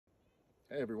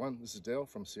Hey everyone, this is Dale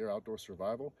from Sierra Outdoor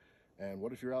Survival. And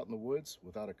what if you're out in the woods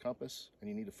without a compass and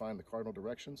you need to find the cardinal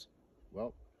directions?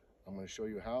 Well, I'm going to show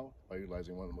you how by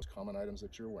utilizing one of the most common items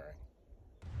that you're wearing.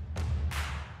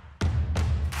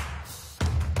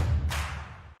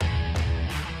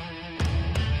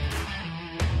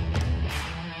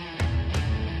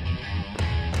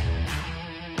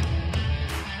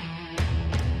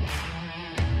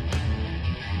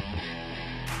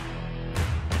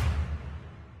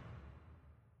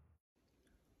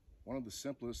 One of the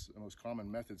simplest and most common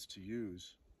methods to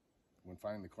use when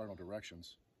finding the cardinal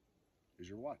directions is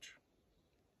your watch.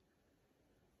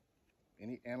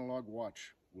 Any analog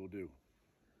watch will do.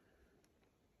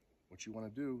 What you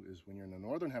want to do is, when you're in the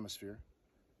northern hemisphere,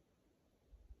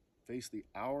 face the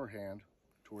hour hand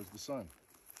towards the sun.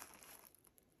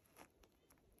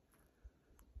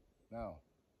 Now,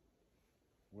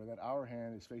 where that hour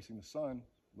hand is facing the sun,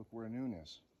 look where noon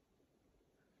is.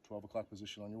 12 o'clock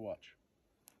position on your watch.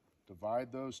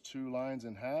 Divide those two lines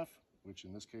in half, which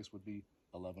in this case would be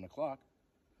 11 o'clock.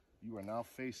 You are now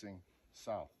facing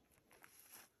south.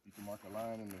 You can mark a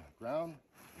line in the ground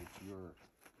if you're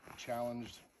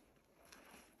challenged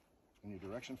in your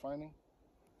direction finding.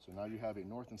 So now you have a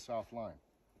north and south line.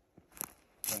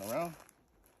 Turn around,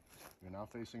 you're now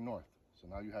facing north. So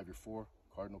now you have your 4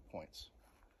 cardinal points.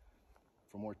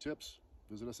 For more tips,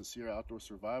 visit us at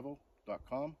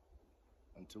SierraOutdoorSurvival.com.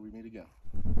 Until we meet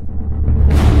again.